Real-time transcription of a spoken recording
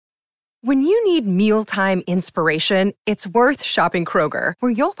When you need mealtime inspiration, it's worth shopping Kroger,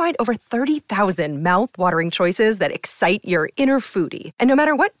 where you'll find over 30,000 mouth-watering choices that excite your inner foodie. And no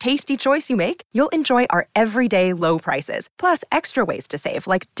matter what tasty choice you make, you'll enjoy our everyday low prices, plus extra ways to save,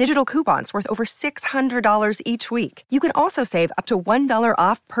 like digital coupons worth over $600 each week. You can also save up to $1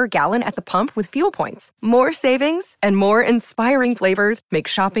 off per gallon at the pump with fuel points. More savings and more inspiring flavors make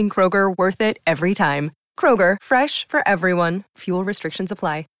shopping Kroger worth it every time. Kroger, fresh for everyone. Fuel restrictions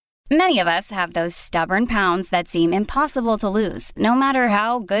apply. Many of us have those stubborn pounds that seem impossible to lose, no matter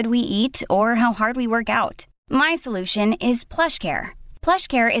how good we eat or how hard we work out. My solution is PlushCare.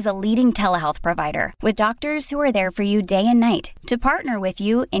 PlushCare is a leading telehealth provider with doctors who are there for you day and night to partner with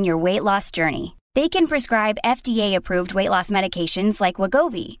you in your weight loss journey. They can prescribe FDA-approved weight loss medications like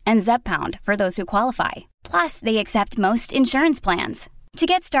Wegovy and Zepbound for those who qualify. Plus, they accept most insurance plans. To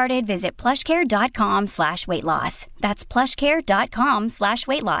get started, visit plushcare.com/weightloss. That's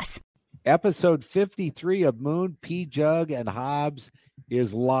plushcare.com/weightloss. Episode 53 of Moon, P. Jug, and Hobbs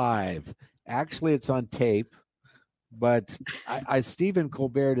is live. Actually, it's on tape, but Stephen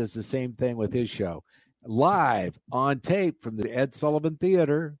Colbert does the same thing with his show. Live on tape from the Ed Sullivan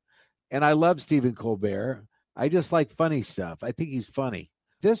Theater. And I love Stephen Colbert. I just like funny stuff. I think he's funny.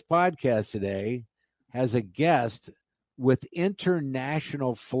 This podcast today has a guest with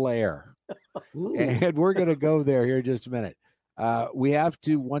international flair. And we're going to go there here in just a minute. We have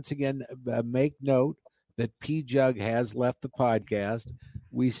to once again make note that P. Jug has left the podcast.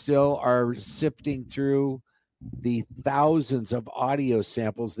 We still are sifting through the thousands of audio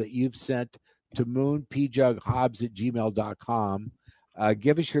samples that you've sent to moonpjughobbs@gmail.com.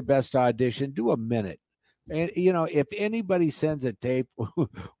 Give us your best audition. Do a minute. And, you know, if anybody sends a tape,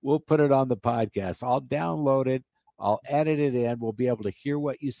 we'll put it on the podcast. I'll download it. I'll edit it in. We'll be able to hear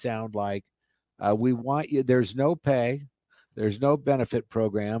what you sound like. We want you. There's no pay. There's no benefit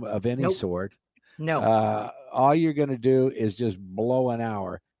program of any sort. No. All you're going to do is just blow an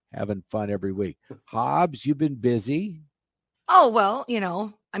hour having fun every week. Hobbs, you've been busy. Oh, well, you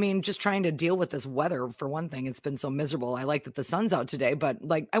know, I mean, just trying to deal with this weather for one thing. It's been so miserable. I like that the sun's out today, but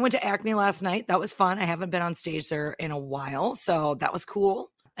like I went to Acme last night. That was fun. I haven't been on stage there in a while, so that was cool.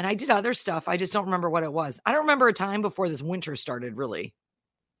 And I did other stuff. I just don't remember what it was. I don't remember a time before this winter started, really.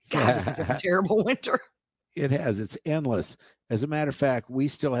 God, this has been a terrible winter. It has. It's endless. As a matter of fact, we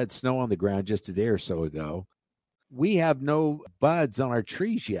still had snow on the ground just a day or so ago. We have no buds on our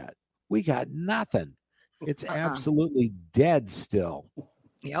trees yet. We got nothing. It's absolutely dead still.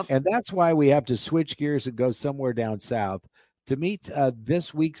 Yep. And that's why we have to switch gears and go somewhere down south to meet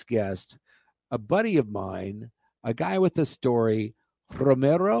this week's guest, a buddy of mine, a guy with a story,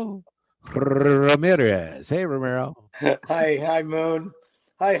 Ramiro Ramirez. Hey, Ramiro. Hi, Moon.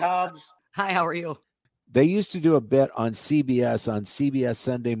 Hi, Hobbs. Hi, how are you? They used to do a bit on CBS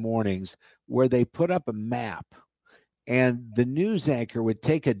Sunday mornings where they put up a map and the news anchor would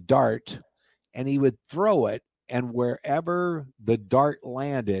take a dart and he would throw it, and wherever the dart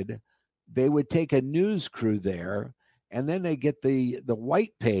landed, they would take a news crew there, and then they get the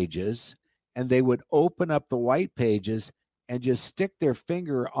white pages and they would open up the white pages and just stick their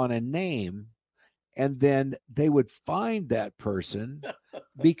finger on a name, and then they would find that person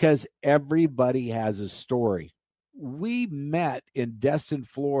because everybody has a story. We met in Destin,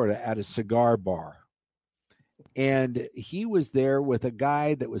 Florida at a cigar bar, and he was there with a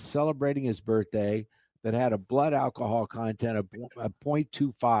guy that was celebrating his birthday that had a blood alcohol content of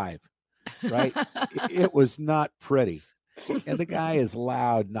 0.25, right? It was not pretty. And the guy is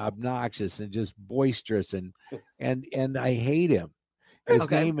loud and obnoxious and just boisterous, and I hate him.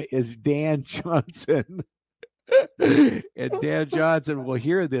 His name is Dan Johnson. And Dan Johnson will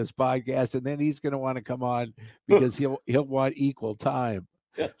hear this podcast, and then he's going to want to come on because he'll want equal time.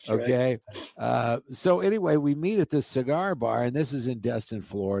 That's okay. Right. So anyway, we meet at this cigar bar, and this is in Destin,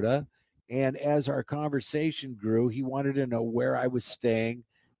 Florida. And as our conversation grew, he wanted to know where I was staying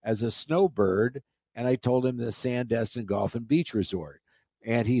as a snowbird. And I told him the Sandestin Golf and Beach Resort.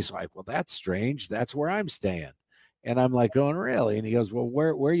 And he's like, well, that's strange. That's where I'm staying. And I'm like, going, really? And he goes, well,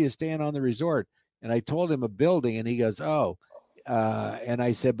 where are you staying on the resort? And I told him a building, and he goes, oh. And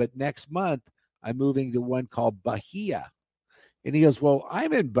I said, but next month I'm moving to one called Bahia. And he goes, well,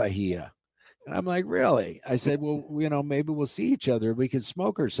 I'm in Bahia. And I'm like, really? I said, well, you know, maybe we'll see each other. We can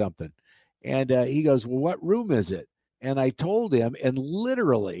smoke or something. And he goes, well, what room is it? And I told him, and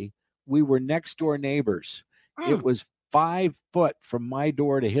literally we were next door neighbors. It was 5 foot from my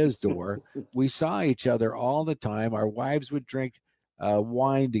door to his door. We saw each other all the time. Our wives would drink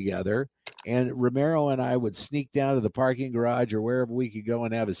wine together. And Ramiro and I would sneak down to the parking garage or wherever we could go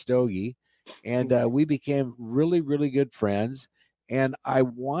and have a stogie. And we became really, really good friends. And I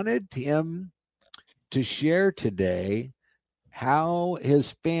wanted him to share today how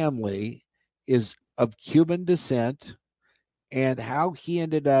his family is of Cuban descent and how he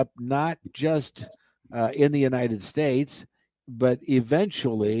ended up not just in the United States, but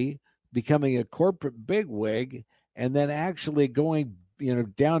eventually becoming a corporate bigwig and then actually going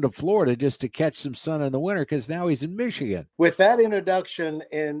down to Florida just to catch some sun in the winter, because now he's in Michigan. With that introduction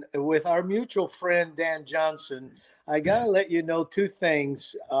and with our mutual friend, Dan Johnson, I got to let you know two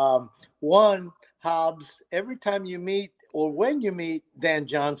things. One, Hobbs, every time you meet or when you meet Dan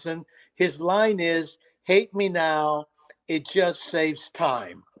Johnson, his line is, "Hate me now, it just saves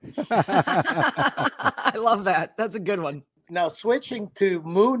time." I love that. That's a good one. Now, switching to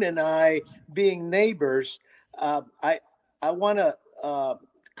Moon and I being neighbors, I want to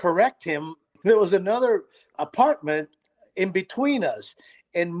correct him. There was another apartment in between us,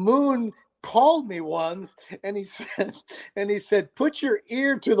 and Moon called me once, and he said, "Put your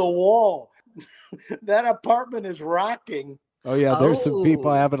ear to the wall. That apartment is rocking." Oh yeah, there's some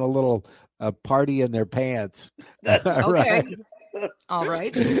people having a little party in their pants. That's okay. Right. All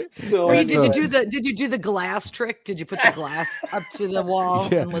right. So did you do the glass trick? Did you put the glass up to the wall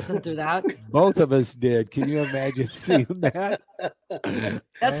and listen through that? Both of us did. Can you imagine seeing that?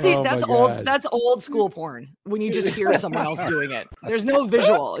 That's old school porn. When you just hear someone else doing it, there's no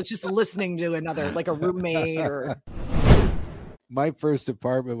visual. It's just listening to another, like a roommate or. My first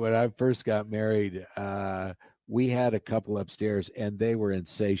apartment when I first got married, we had a couple upstairs, and they were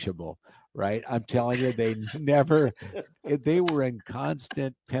insatiable. Right. I'm telling you, they were in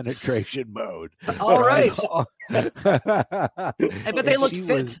constant penetration mode. All right. I bet they looked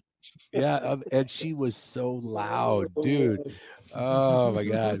fit. And she was so loud, dude. Oh my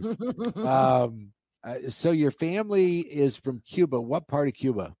God. So your family is from Cuba. What part of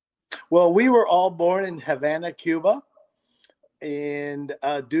Cuba? Well, we were all born in Havana, Cuba. And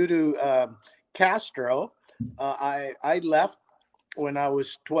due to Castro, I left when I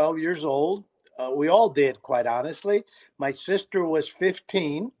was 12 years old. We all did, quite honestly. My sister was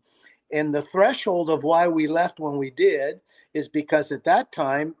 15. And the threshold of why we left when we did is because at that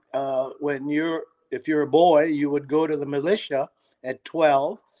time, if you're a boy, you would go to the militia at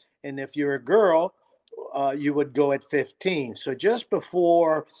 12. And if you're a girl, you would go at 15. So just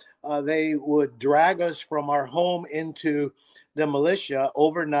before they would drag us from our home into the militia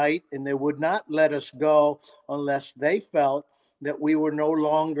overnight, and they would not let us go unless they felt that we were no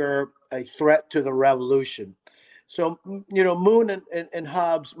longer a threat to the revolution. So, Moon and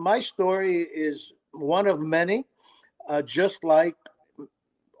Hobbs, my story is one of many, just like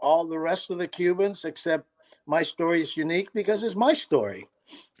all the rest of the Cubans, except my story is unique because it's my story.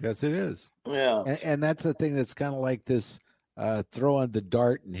 Yes, it is. Yeah. And that's the thing that's kind of like this throwing the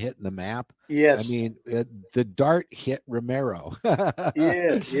dart and hitting the map. Yes. I mean, the dart hit Romero.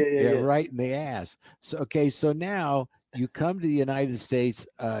 Yes. Yeah. Right in the ass. So now you come to the United States,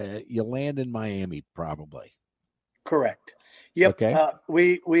 you land in Miami, probably. Correct. Yep. Okay.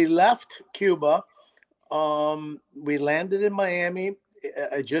 We left Cuba. We landed in Miami,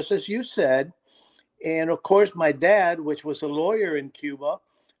 just as you said. And of course, my dad, which was a lawyer in Cuba,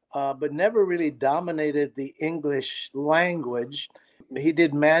 but never really dominated the English language. He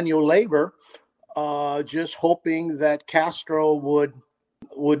did manual labor, just hoping that Castro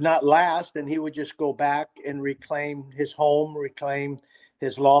would not last, and he would just go back and reclaim his home, reclaim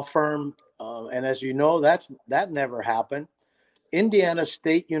his law firm. And as you know, that never happened. Indiana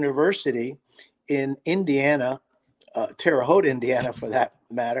State University in Indiana, Terre Haute, Indiana, for that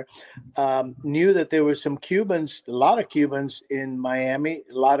matter, knew that there were some Cubans, a lot of Cubans in Miami,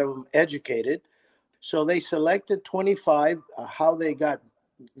 a lot of them educated. So they selected 25. How they got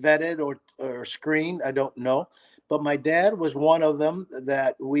vetted or screened, I don't know. But my dad was one of them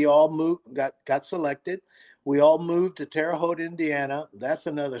that we all got selected. We all moved to Terre Haute, Indiana. That's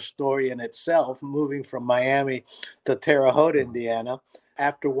another story in itself, moving from Miami to Terre Haute, Indiana.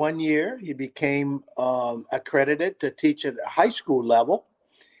 After 1 year, he became accredited to teach at a high school level.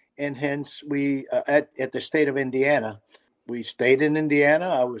 And hence we, at the state of Indiana, we stayed in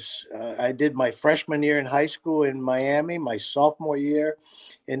Indiana. I did my freshman year in high school in Miami, my sophomore year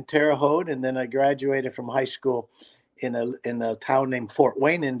in Terre Haute, and then I graduated from high school in a town named Fort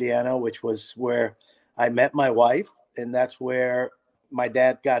Wayne, Indiana, which was where I met my wife, and that's where my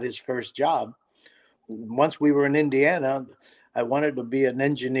dad got his first job. Once we were in Indiana, I wanted to be an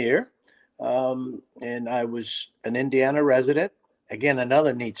engineer, and I was an Indiana resident. Again,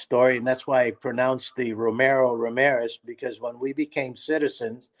 another neat story, and that's why I pronounced the Romero Ramirez, because when we became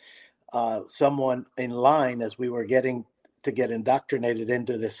citizens, someone in line, as we were getting to get indoctrinated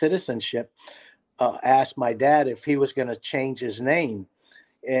into the citizenship, asked my dad if he was going to change his name.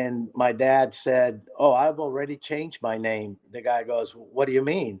 And my dad said, "Oh, I've already changed my name." The guy goes, "What do you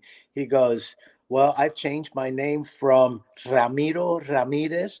mean?" He goes, "Well, I've changed my name from Ramiro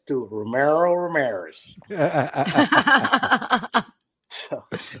Ramirez to Romero Ramirez." So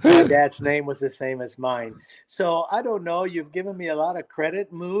my dad's name was the same as mine. So I don't know. You've given me a lot of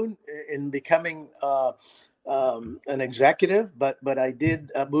credit, Moon, in becoming an executive, but I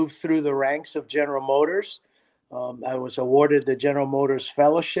did move through the ranks of General Motors. I was awarded the General Motors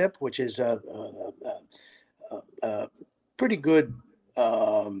Fellowship, which is a pretty good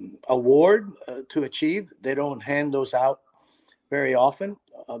award to achieve. They don't hand those out very often.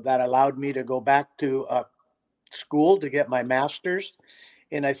 That allowed me to go back to school to get my master's.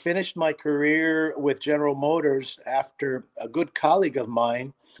 And I finished my career with General Motors after a good colleague of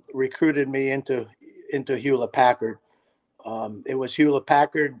mine recruited me into Hewlett Packard. It was Hewlett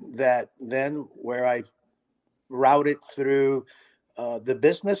Packard where I routed through the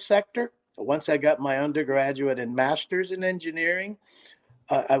business sector. Once I got my undergraduate and master's in engineering,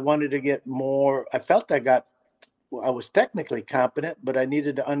 I wanted to get more. I felt I was technically competent, but I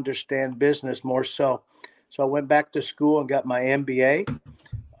needed to understand business more so. So I went back to school and got my MBA.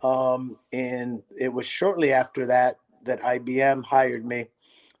 And it was shortly after that IBM hired me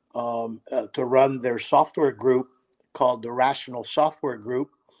to run their software group called the Rational Software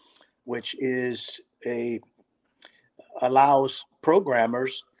Group, which allows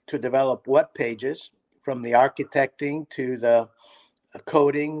programmers to develop web pages, from the architecting to the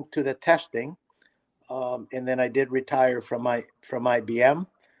coding to the testing. And then I did retire from IBM,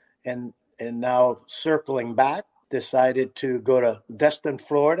 and now circling back, decided to go to Destin,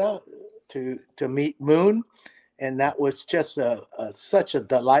 Florida to meet Moon. And that was just such a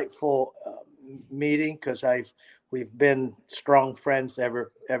delightful meeting, because we've been strong friends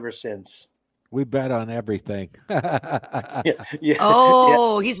ever since. We bet on everything. Yeah.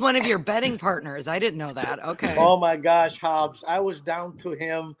 Oh, yeah. He's one of your betting partners. I didn't know that. Okay. Oh my gosh, Hobbs. I was down to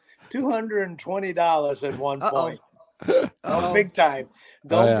him $220 at one point. Oh, big time.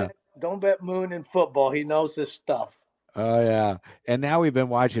 Don't bet Moon in football. He knows his stuff. Oh, yeah. And now we've been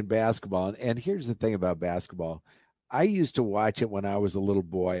watching basketball. And here's the thing about basketball. I used to watch it when I was a little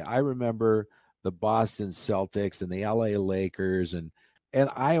boy. I remember the Boston Celtics and the LA Lakers, and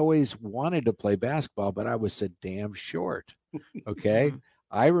I always wanted to play basketball, but I was so damn short. Okay.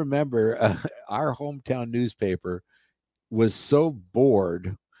 I remember our hometown newspaper was so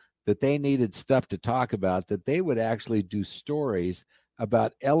bored that they needed stuff to talk about that they would actually do stories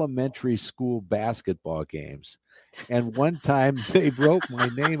about elementary school basketball games. And one time they wrote my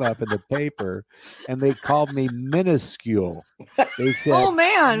name up in the paper and they called me minuscule. They said, "Oh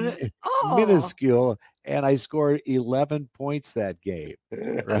man, minuscule." And I scored 11 points that game.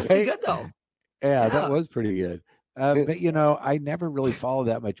 That's pretty good though. Yeah, that was pretty good. But I never really followed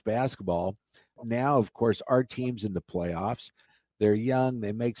that much basketball. Now, of course, our team's in the playoffs. They're young.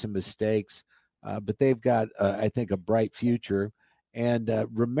 They make some mistakes, but they've got, I think, a bright future. And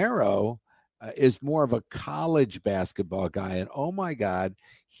Romero is more of a college basketball guy. And oh my God,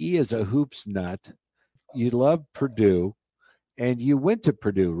 he is a hoops nut. You love Purdue, and you went to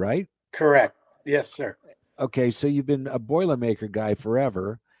Purdue, right? Correct. Yes, sir. Okay, so you've been a Boilermaker guy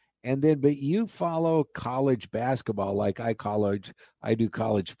forever. But you follow college basketball like I do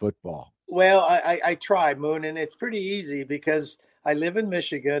college football. Well, I try, Moon, and it's pretty easy because I live in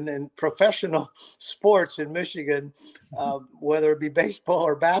Michigan, and professional sports in Michigan, whether it be baseball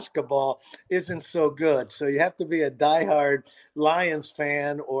or basketball, isn't so good. So you have to be a diehard Lions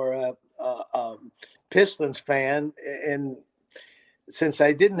fan or a Pistons fan. And since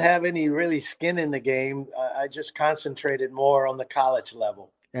I didn't have any really skin in the game, I just concentrated more on the college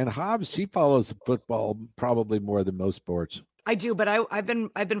level. And Hobbs, she follows football probably more than most sports. I do, but I've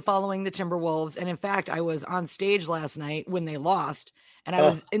been following the Timberwolves, and in fact, I was on stage last night when they lost, and I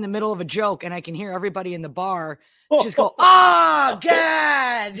was in the middle of a joke, and I can hear everybody in the bar just go, "Oh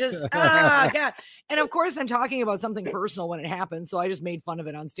God!" God. And of course, I'm talking about something personal when it happens, so I just made fun of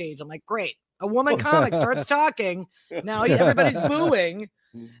it on stage. I'm like, "Great, a woman comic starts talking, now everybody's booing."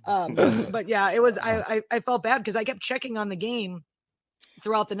 But yeah, it was. I felt bad because I kept checking on the game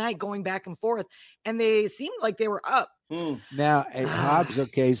throughout the night, going back and forth, and they seemed like they were up. Now, Hobbs,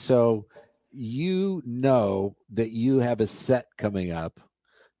 okay, so you know that you have a set coming up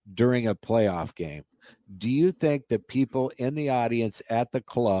during a playoff game. Do you think that people in the audience at the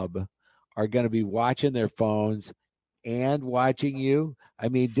club are going to be watching their phones and watching you? I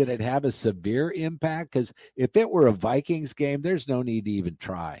mean, did it have a severe impact? Because if it were a Vikings game, there's no need to even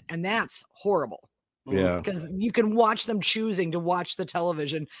try. And that's horrible. Yeah. Because you can watch them choosing to watch the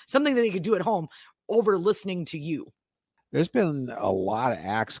television, something that they could do at home. over listening to you. There's been a lot of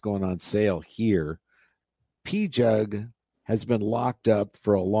acts going on sale here. P-Jug has been locked up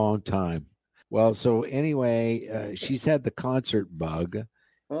for a long time. Well, so anyway, she's had the concert bug.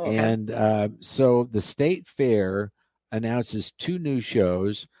 Oh, And so the State Fair announces 2 new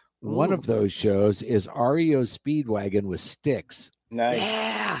shows. One of those shows is REO Speedwagon with Styx. nice.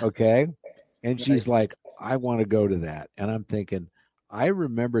 Yeah. Okay. And Nice. she's like, I want to go to that. And I'm thinking, I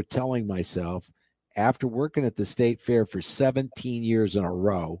remember telling myself after working at the State Fair for 17 years in a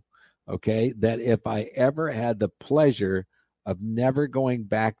row, okay, that if I ever had the pleasure of never going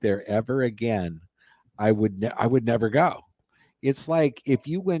back there ever again, I would never go. It's like if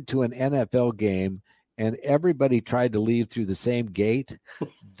you went to an NFL game and everybody tried to leave through the same gate,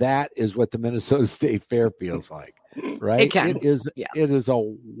 that is what the Minnesota State Fair feels like, right? It can. It is, Yeah. it is a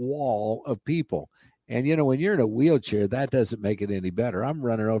wall of people. And, you know, when you're in a wheelchair, that doesn't make it any better. I'm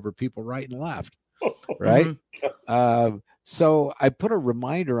running over people right and left, right? So I put a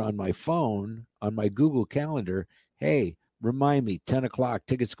reminder on my phone, on my Google Calendar. Hey, remind me, 10 o'clock,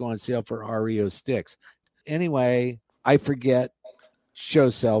 tickets go on sale for REO Styx. Anyway, I forget, show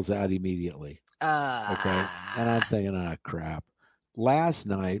sells out immediately. Okay. And I'm thinking, crap. Last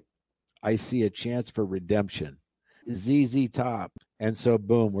night, I see a chance for redemption. ZZ Top. And so,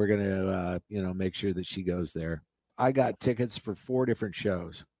 boom, we're going to, make sure that she goes there. I got tickets for 4 different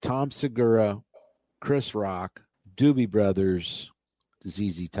shows. Tom Segura, Chris Rock, Doobie Brothers,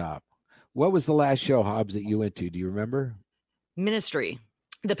 ZZ Top. What was the last show, Hobbs, that you went to? Do you remember? Ministry,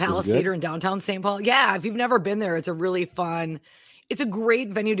 the Palace good? Theater in downtown St. Paul. Yeah, if you've never been there, it's a really fun. It's a great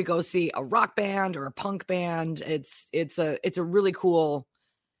venue to go see a rock band or a punk band. It's a really cool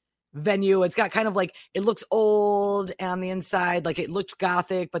venue. It's got kind of like, it looks old on the inside, like it looks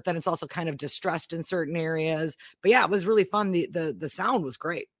gothic, but then it's also kind of distressed in certain areas. But yeah, it was really fun. The sound was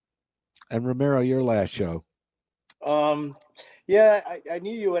great. And Romero, your last show. Yeah, I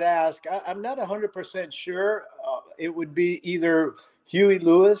knew you would ask. I'm not 100% sure. It would be either Huey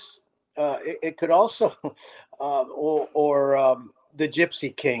Lewis. It could also, or the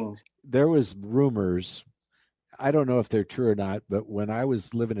Gypsy Kings. There was rumors. I don't know if they're true or not, but when I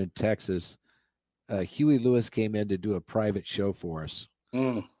was living in Texas, Huey Lewis came in to do a private show for us.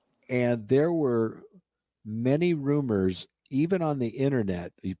 And there were many rumors, even on the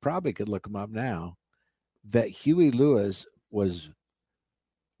internet, you probably could look them up now, that Huey Lewis was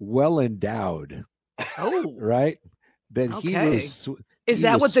well endowed. Oh, right? That okay. he was. Is he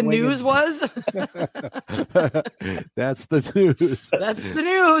that was what the swinging- news was? That's the news. That's the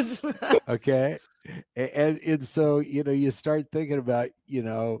news. Okay. And so, you start thinking about,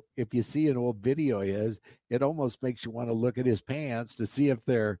 if you see an old video of his, it almost makes you want to look at his pants to see if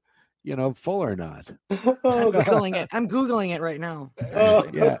they're, full or not. I'm Googling it. I'm Googling it right now.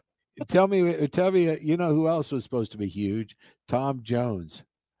 Yeah. Tell me, who else was supposed to be huge? Tom Jones,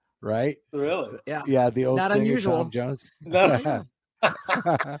 right? Really? Yeah. Yeah. The old Not singer, unusual. Tom Jones. No.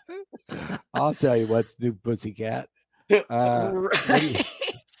 I'll tell you what's new, Pussycat. Right.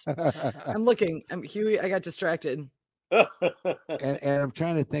 I'm looking. Huey. I got distracted. And I'm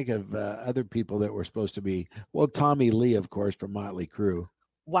trying to think of other people that were supposed to be. Well, Tommy Lee, of course, from Motley Crue.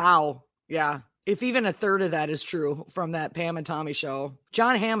 Wow. Yeah. If even a third of that is true from that Pam and Tommy show.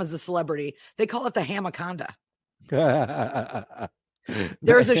 John Hamm is a celebrity. They call it the Hamaconda.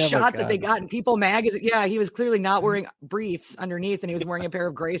 There's a shot that they got in People magazine. Yeah, he was clearly not wearing briefs underneath, and he was wearing a pair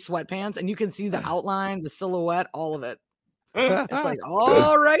of gray sweatpants, and you can see the outline, the silhouette, all of it. It's like,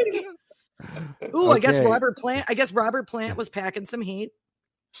 all righty. Ooh, Okay. I guess Robert Plant was packing some heat.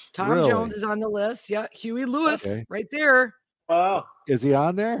 Tom Really? Jones is on the list. Yeah, Huey Lewis Okay. right there. Wow. Is he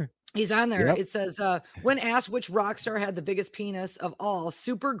on there? He's on there. Yep. It says, when asked which rock star had the biggest penis of all,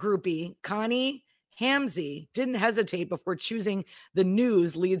 super groupie Connie Hamzy didn't hesitate before choosing the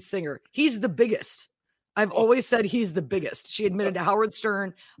News lead singer. He's the biggest. I've always said he's the biggest. She admitted to Howard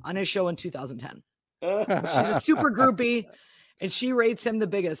Stern on his show in 2010. She's a super groupie, and she rates him the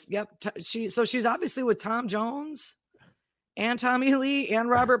biggest. Yep. She's obviously with Tom Jones and Tommy Lee and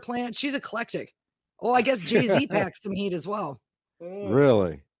Robert Plant. She's eclectic. Oh, I guess Jay-Z packs some heat as well.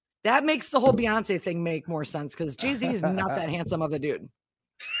 Really? That makes the whole Beyonce thing make more sense because Jay-Z is not that handsome of a dude.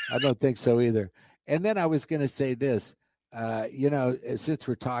 I don't think so either. And then I was going to say this, since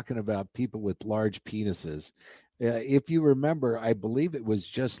we're talking about people with large penises, if you remember, I believe it was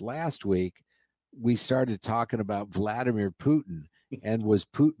just last week, we started talking about Vladimir Putin and was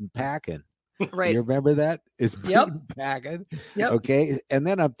Putin packing. Right. You remember that? Is Putin packing? Yep. Okay. And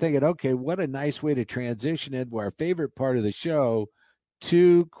then I'm thinking, okay, what a nice way to transition into our favorite part of the show,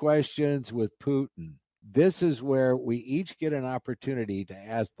 2 questions with Putin. This is where we each get an opportunity to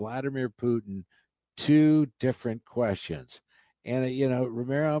ask Vladimir Putin 2 different questions. And,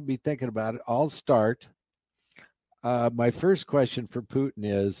 Romero, I'll be thinking about it. I'll start. My first question for Putin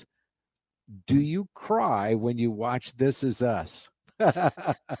is, do you cry when you watch This Is Us?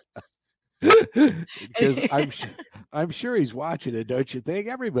 Because I'm sure he's watching it, don't you think?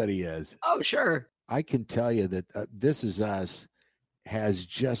 Everybody is. Oh, sure. I can tell you that This Is Us has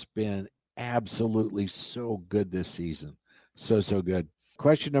just been absolutely so good this season. So good.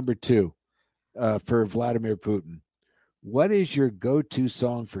 Question number 2 for Vladimir Putin. What is your go-to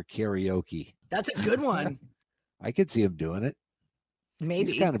song for karaoke? That's a good one. I could see him doing it.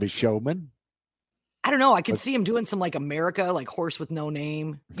 Maybe. He's kind of a showman. I don't know. I could see him doing some like America, like Horse with No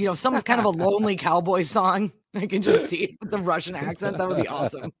Name, some kind of a lonely cowboy song. I can just see it with the Russian accent. That would be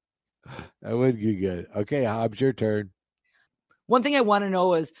awesome. That would be good. Okay, Hobbs, your turn. One thing I want to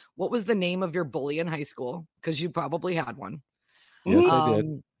know is, what was the name of your bully in high school? Because you probably had one. Yes, I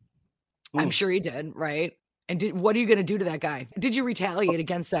did. I'm sure you did, right? And what are you going to do to that guy? Did you retaliate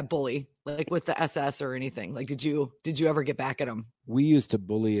against that bully, like with the SS or anything? Like, did you ever get back at him? We used to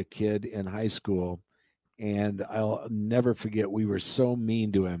bully a kid in high school, and I'll never forget, we were so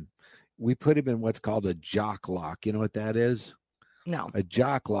mean to him. We put him in what's called a jock lock. You know what that is? No. A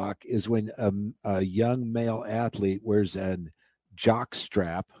jock lock is when a young male athlete wears a jock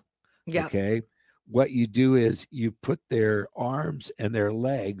strap. Yeah. Okay. What you do is you put their arms and their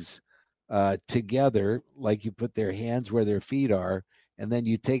legs together, like you put their hands where their feet are, and then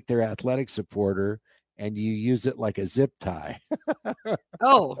you take their athletic supporter and you use it like a zip tie.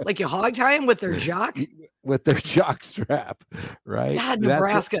 Oh, like you hog tie them with their jock? With their jock strap, right? God,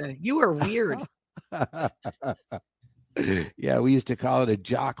 Nebraska, you are weird. Yeah, we used to call it a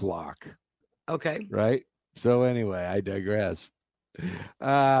jock lock. Okay. Right? So anyway, I digress.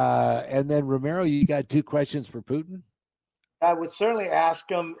 And then Romero, you got 2 questions for Putin? I would certainly ask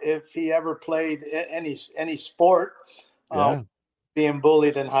him if he ever played any sport, being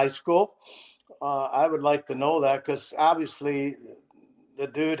bullied in high school. I would like to know that, because obviously the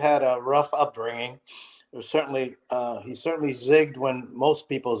dude had a rough upbringing. He certainly zigged when most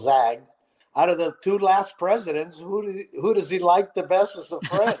people zagged. Out of the 2 last presidents, who does he like the best as a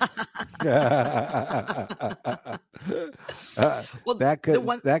friend? Well,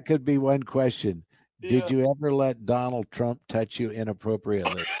 that could be one question. Yeah. Did you ever let Donald Trump touch you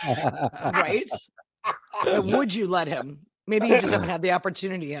inappropriately? Right? Would you let him? Maybe you just haven't had the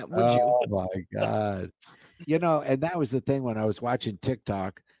opportunity yet. Would you? Oh my God. And that was the thing when I was watching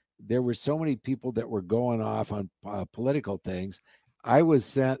TikTok. There were so many people that were going off on political things. I was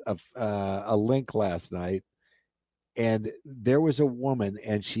sent a link last night, and there was a woman,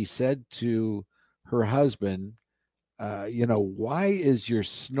 and she said to her husband, why is your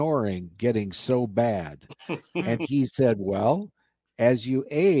snoring getting so bad? And he said, well, as you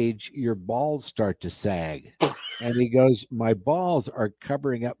age, your balls start to sag. And he goes, my balls are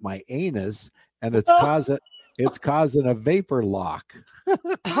covering up my anus, and it's causing a vapor lock.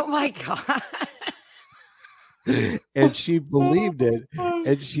 Oh my God. And she believed it.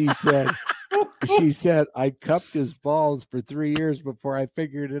 And she said, I cupped his balls for 3 years before I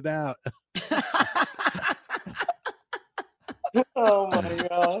figured it out. Oh my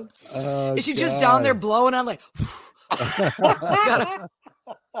God. Is she just down there blowing on like,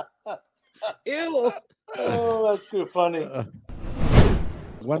 ew. Oh, that's too funny.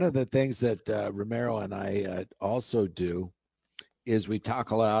 One of the things that Romero and I also do is we talk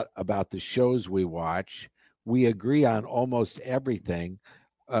a lot about the shows we watch. We agree on almost everything.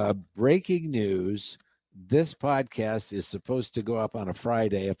 Breaking news. This podcast is supposed to go up on a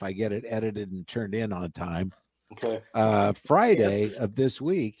Friday if I get it edited and turned in on time. Okay. Friday of this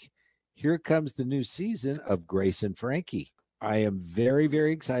week, here comes the new season of Grace and Frankie. I am very,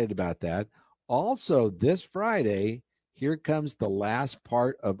 very excited about that. Also, this Friday, here comes the last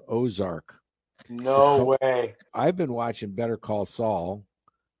part of Ozark. No way. I've been watching Better Call Saul.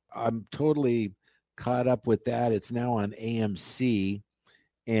 I'm totally caught up with that. It's now on AMC.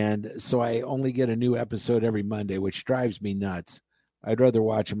 And so I only get a new episode every Monday, which drives me nuts. I'd rather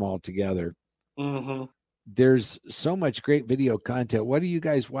watch them all together. Mm-hmm. There's so much great video content. What are you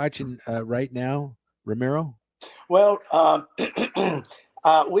guys watching right now, Romero? Well,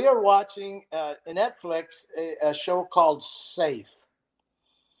 we are watching Netflix a show called Safe.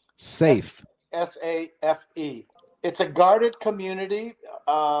 Safe. SAFE. It's a guarded community,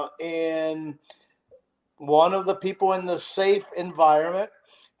 and one of the people in the safe environment,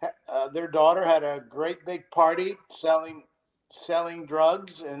 their daughter had a great big party selling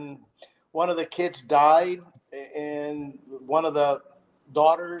drugs, and one of the kids died, and one of the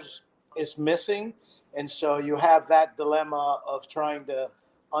daughters is missing. And so you have that dilemma of trying to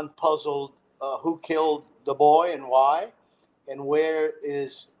unpuzzle who killed the boy and why, and where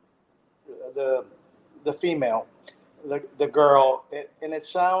is the female, the girl. And it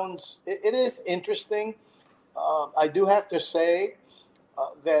sounds, it is interesting. I do have to say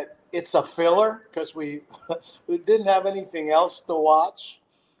that it's a filler because we we didn't have anything else to watch.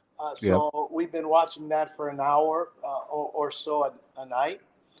 So we've been watching that for an hour or so a night.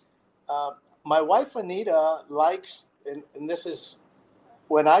 My wife Anita likes, and this is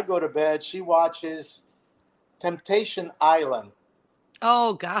when I go to bed, she watches Temptation Island.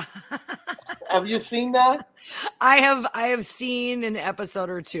 Oh God. Have you seen that? I have seen an episode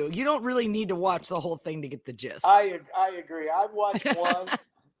or two. You don't really need to watch the whole thing to get the gist. I agree. I've watched one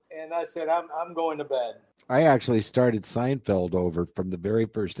and I said I'm going to bed. I actually started Seinfeld over from the very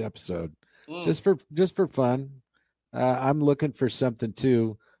first episode, just for fun. I'm looking for something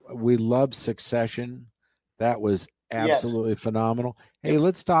too. We love Succession. That was absolutely phenomenal. Hey,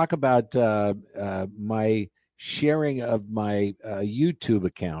 let's talk about my sharing of my YouTube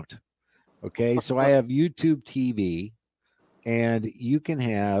account. Okay, so I have YouTube TV, and you can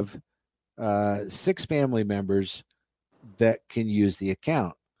have 6 family members that can use the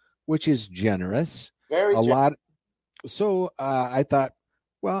account, which is generous. Very generous. Lot. So I thought,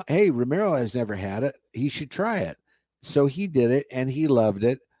 well, hey, Ramiro has never had it. He should try it. So he did it, and he loved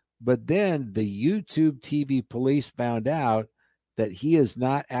it. But then the YouTube TV police found out that he is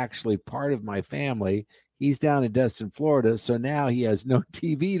not actually part of my family. He's down in Destin, Florida, so now he has no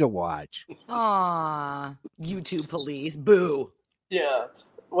TV to watch. Aw, YouTube police, boo. Yeah,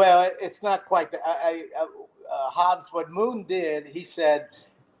 well, it's not quite that. Hobbs, what Moon did, he said,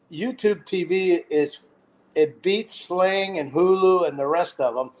 YouTube TV it beats Sling and Hulu and the rest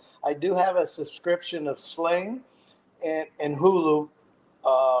of them. I do have a subscription of Sling and Hulu,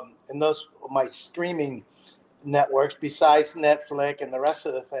 and those are my streaming networks besides Netflix and the rest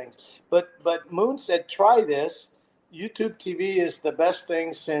of the things. But Moon said, try this. YouTube TV is the best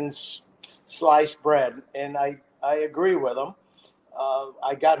thing since sliced bread, and I agree with him.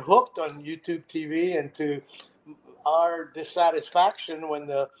 I got hooked on YouTube TV, and to our dissatisfaction, when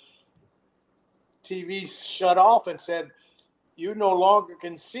the TV shut off and said, you no longer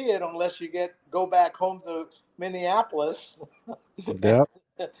can see it unless you go back home to Minneapolis. Yep.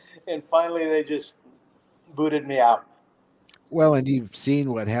 And finally they just booted me out. Well, and you've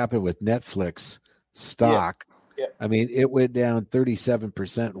seen what happened with Netflix stock. Yeah. I mean, it went down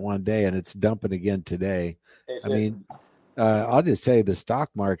 37% in one day, and it's dumping again today. I mean, I'll just tell you, the stock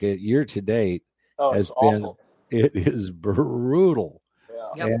market year to date has been awful. It is brutal.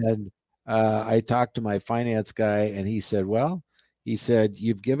 Yeah. Yep. And I talked to my finance guy, and he said,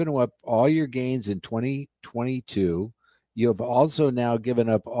 you've given up all your gains in 2022. You have also now given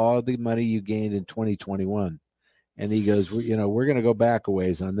up all the money you gained in 2021. And he goes, we're going to go back a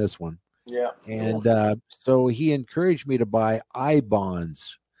ways on this one. Yeah. And so he encouraged me to buy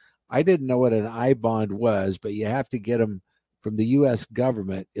I-bonds. I didn't know what an I-bond was, but you have to get them from the U.S.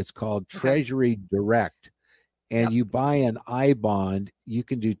 government. It's called Treasury Direct. And you buy an I-bond, you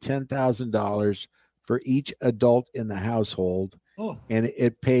can do $10,000 for each adult in the household. And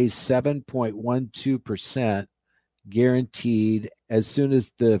it pays 7.12% guaranteed. As soon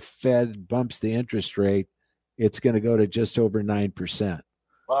as the Fed bumps the interest rate, it's going to go to just over 9%.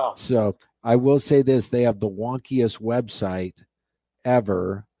 Wow. So I will say this, they have the wonkiest website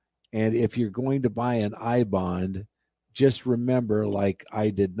ever. And if you're going to buy an I-bond, just remember, like I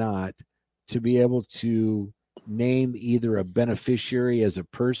did not, to be able to name either a beneficiary as a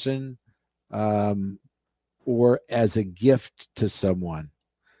person or as a gift to someone.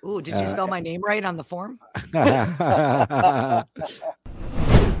 Ooh, did you spell my name right on the form? I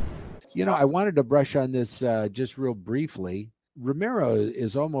wanted to brush on this just real briefly. Ramiro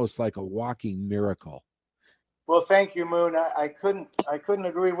is almost like a walking miracle. Well, thank you, Moon. I couldn't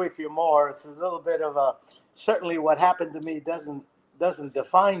agree with you more. It's a little bit of certainly what happened to me doesn't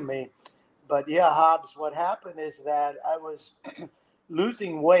define me. But yeah, Hobbs, what happened is that I was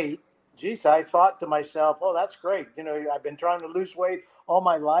losing weight. Geez, I thought to myself, oh, that's great. I've been trying to lose weight all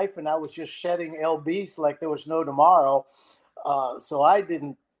my life, and I was just shedding lbs like there was no tomorrow. So I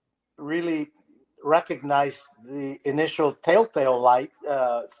didn't really recognize the initial telltale light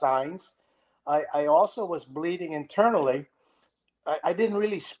signs. I also was bleeding internally. I didn't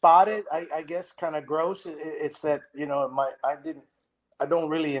really spot it. I guess kind of gross. It's that, I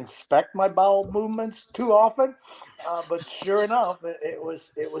don't really inspect my bowel movements too often, but sure enough, it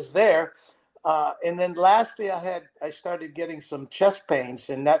was there. And then lastly, I started getting some chest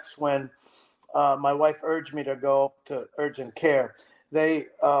pains, and that's when my wife urged me to go to urgent care. They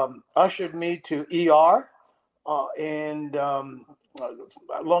ushered me to ER, and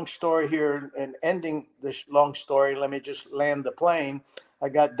long story here, and ending this long story, let me just land the plane. I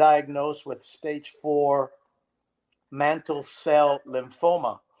got diagnosed with stage 4 mantle cell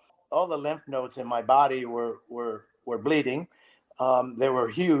lymphoma. All the lymph nodes in my body were bleeding. They were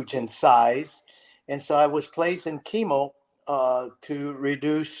huge in size. And so I was placed in chemo to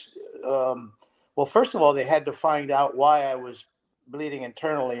reduce. Well, first of all, they had to find out why I was bleeding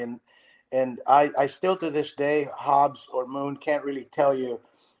internally. And I still to this day, Hobbs or Moon, can't really tell you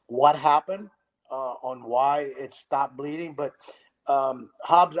what happened on why it stopped bleeding. But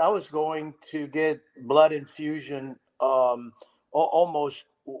Hobbs, I was going to get blood infusion almost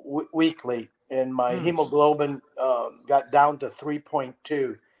weekly, and my hemoglobin got down to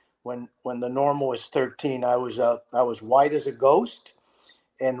 3.2 when the normal is 13. I was white as a ghost,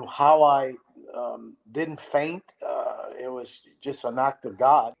 and how I didn't faint, it was just an act of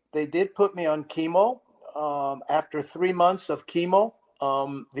God. They did put me on chemo. After 3 months of chemo,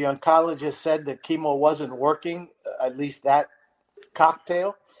 the oncologist said that chemo wasn't working, at least that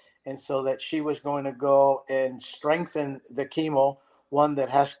cocktail, and so that she was going to go and strengthen the chemo, one that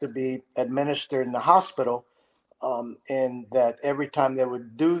has to be administered in the hospital, and that every time they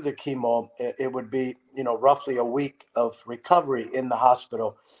would do the chemo, it would be, roughly a week of recovery in the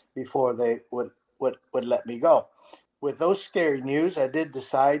hospital before they would let me go. With those scary news, I did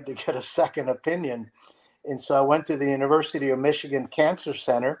decide to get a second opinion, and so I went to the University of Michigan Cancer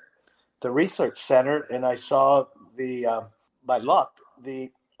Center, the research center, and I saw by luck,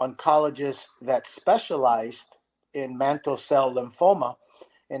 the oncologist that specialized in mantle cell lymphoma.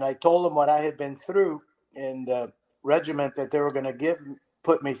 And I told him what I had been through in the regimen that they were going to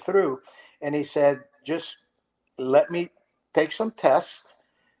put me through. And he said, just let me take some tests,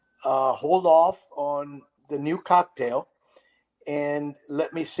 hold off on the new cocktail, and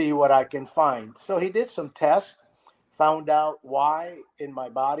let me see what I can find. So he did some tests, found out why in my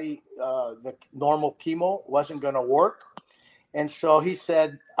body the normal chemo wasn't going to work. And so he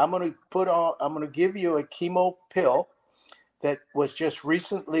said, I'm going to give you a chemo pill that was just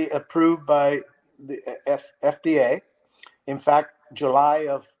recently approved by the FDA. In fact, July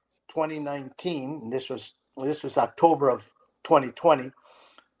of 2019, this was October of 2020,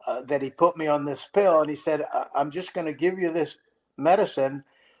 that he put me on this pill. And he said, I'm just going to give you this medicine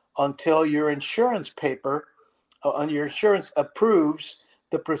until your insurance approves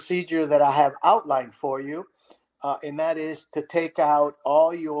the procedure that I have outlined for you. And that is to take out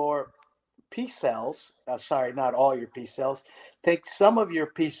all your P cells. Sorry, not all your P cells. Take some of your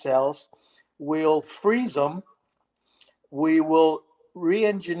P cells. We'll freeze them. We will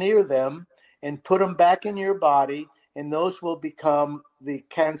re-engineer them and put them back in your body, and those will become the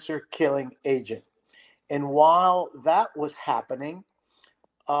cancer-killing agent. And while that was happening,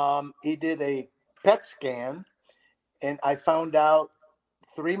 he did a PET scan, and I found out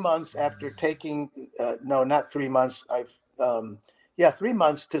 3 months after taking, no, not 3 months. 3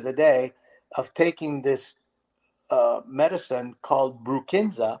 months to the day of taking this medicine called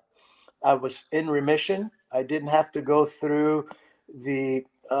Brukinza, I was in remission. I didn't have to go through the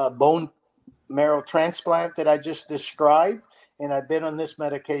bone marrow transplant that I just described, and I've been on this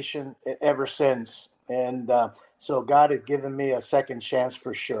medication ever since. And so God had given me a second chance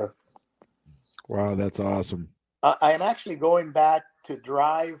for sure. Wow, that's awesome. I am actually going back to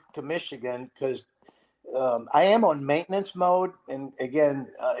drive to Michigan because I am on maintenance mode. And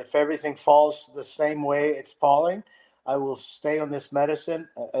again, if everything falls the same way it's falling, I will stay on this medicine.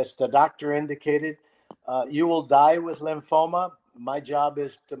 As the doctor indicated, you will die with lymphoma. My job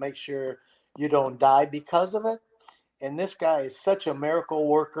is to make sure you don't die because of it. And this guy is such a miracle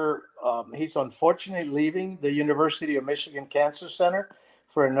worker. He's unfortunately leaving the University of Michigan Cancer Center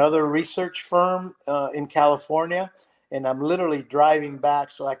for another research firm in California. And I'm literally driving back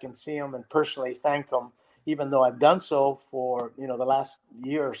so I can see him and personally thank him, even though I've done so for, the last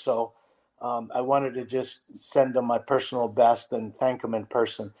year or so. I wanted to just send him my personal best and thank him in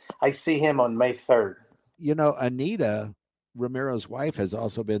person. I see him on May 3rd. Anita, Ramiro's wife, has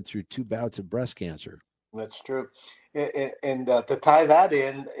also been through 2 bouts of breast cancer. That's true. And to tie that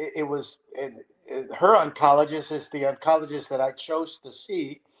in, it was her oncologist is the oncologist that I chose to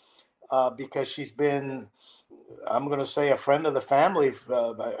see because she's been, I'm going to say, a friend of the family.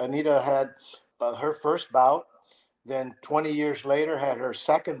 Anita had her first bout, then 20 years later had her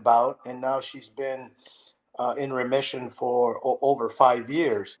second bout, and now she's been in remission for over 5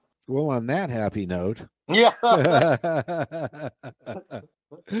 years. Well, on that happy note. Yeah.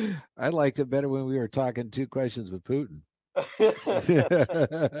 I liked it better when we were talking 2 questions with Putin.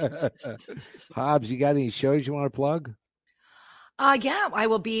 Hobbs, you got any shows you want to plug? Yeah, I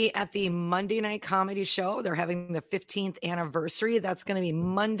will be at the Monday Night Comedy Show. They're having the 15th anniversary. That's going to be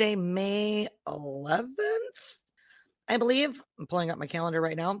Monday, May 11th, I believe. I'm pulling up my calendar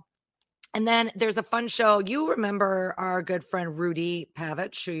right now. And then there's a fun show. You remember our good friend Rudy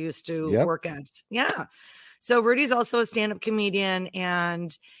Pavich, who used to work at, So Rudy's also a stand-up comedian,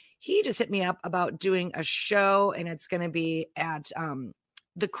 and he just hit me up about doing a show, and it's going to be at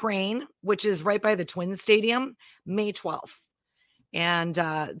the Crane, which is right by the Twins Stadium, May 12th. And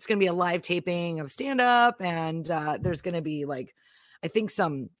it's going to be a live taping of stand-up, and there's going to be like, I think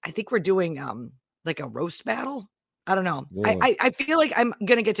we're doing like a roast battle. I don't know. Really? I feel like I'm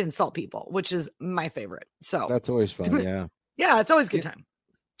going to get to insult people, which is my favorite. So that's always fun. Yeah. Yeah. It's always a good time.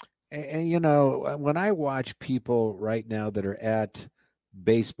 And, you know, when I watch people right now that are at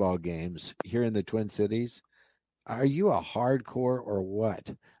baseball games here in the Twin Cities, are you a hardcore or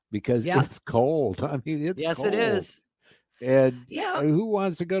what? Because it's cold. I mean, it's yes, cold. It is. And who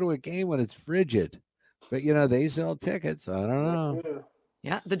wants to go to a game when it's frigid? But, you know, they sell tickets. I don't know.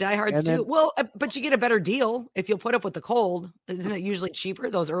 Yeah, the diehards do. Well, but you get a better deal if you'll put up with the cold. Isn't it usually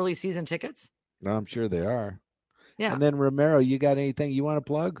cheaper, those early season tickets? No, I'm sure they are. Yeah. And then, Romero, you got anything you want to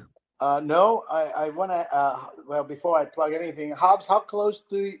plug? No, I want to, well, before I plug anything, Hobbs, how close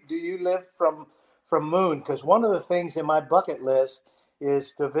do you live from Moon? Because one of the things in my bucket list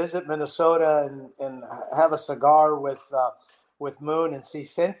is to visit Minnesota and have a cigar with Moon and see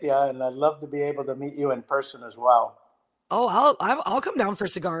Cynthia, and I'd love to be able to meet you in person as well. Oh, I'll come down for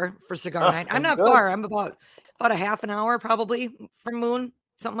cigar night. I'm not far. I'm about a half an hour probably from Moon,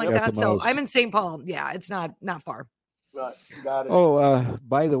 something like that. So I'm in St. Paul. Yeah, it's not far. Right, got it. Oh,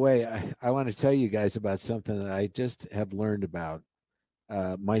 by the way, I want to tell you guys about something that I just have learned about.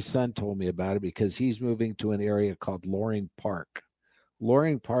 My son told me about it because he's moving to an area called Loring Park.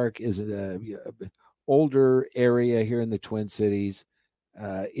 Loring Park is an older area here in the Twin Cities.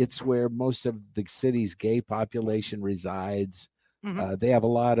 It's where most of the city's gay population resides. Mm-hmm. They have a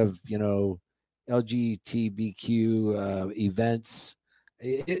lot of, LGBTQ events.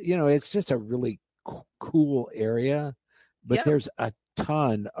 It's just a really cool area, but there's a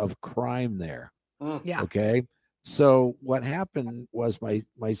ton of crime there. Yeah. Okay. So what happened was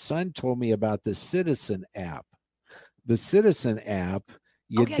my son told me about the Citizen app. The Citizen app,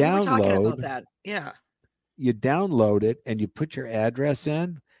 you download. You were talking about that. Yeah. You download it and you put your address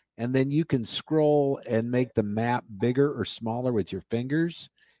in, and then you can scroll and make the map bigger or smaller with your fingers.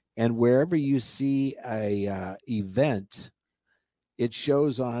 And wherever you see a event, it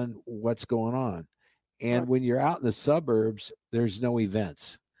shows on what's going on. And when you're out in the suburbs, there's no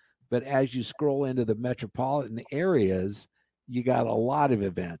events. But as you scroll into the metropolitan areas, you got a lot of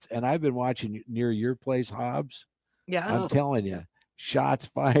events. And I've been watching near your place, Hobbs. Yeah. I'm telling you, shots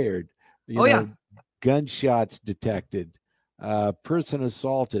fired. Yeah. Gunshots detected, person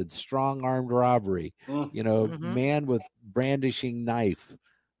assaulted, strong armed robbery, man with brandishing knife,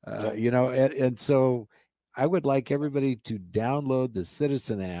 and so I would like everybody to download the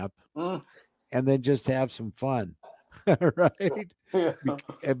Citizen app and then just have some fun, right?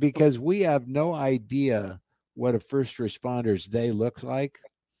 Because we have no idea what a first responder's day looks like.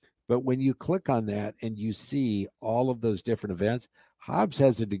 But when you click on that and you see all of those different events, Hobbs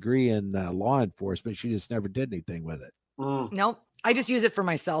has a degree in law enforcement. She just never did anything with it. Nope. I just use it for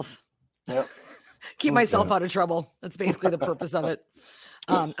myself. Yep. Keep myself out of trouble. That's basically the purpose of it.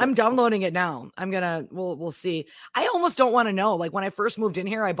 I'm downloading it now. We'll see. I almost don't want to know. Like when I first moved in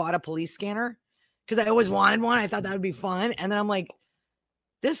here, I bought a police scanner because I always wanted one. I thought that would be fun. And then I'm like,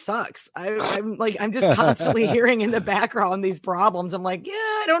 this sucks. I'm just constantly hearing in the background these problems. I'm like, yeah,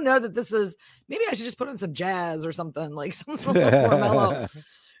 I don't know that this is, maybe I should just put on some jazz or something, like something more mellow.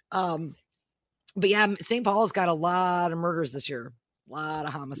 But yeah, St. Paul's got a lot of murders this year, a lot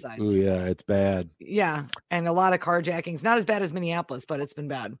of homicides. Oh yeah, it's bad. Yeah, and a lot of carjackings. Not as bad as Minneapolis, but it's been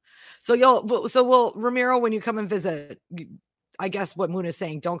bad. So Ramiro, when you come and visit, I guess what Moon is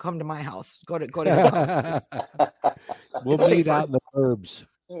saying, don't come to my house. Go to his house. We'll meet out in the burbs.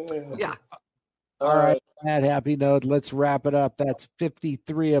 Yeah. All right. On that happy note, let's wrap it up. That's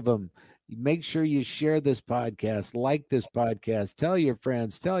 53 of them. Make sure you share this podcast, like this podcast, tell your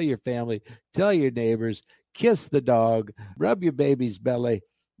friends, tell your family, tell your neighbors, kiss the dog, rub your baby's belly,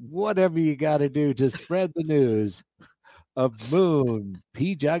 whatever you got to do to spread the news of Moon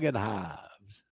P. Juggenhoff.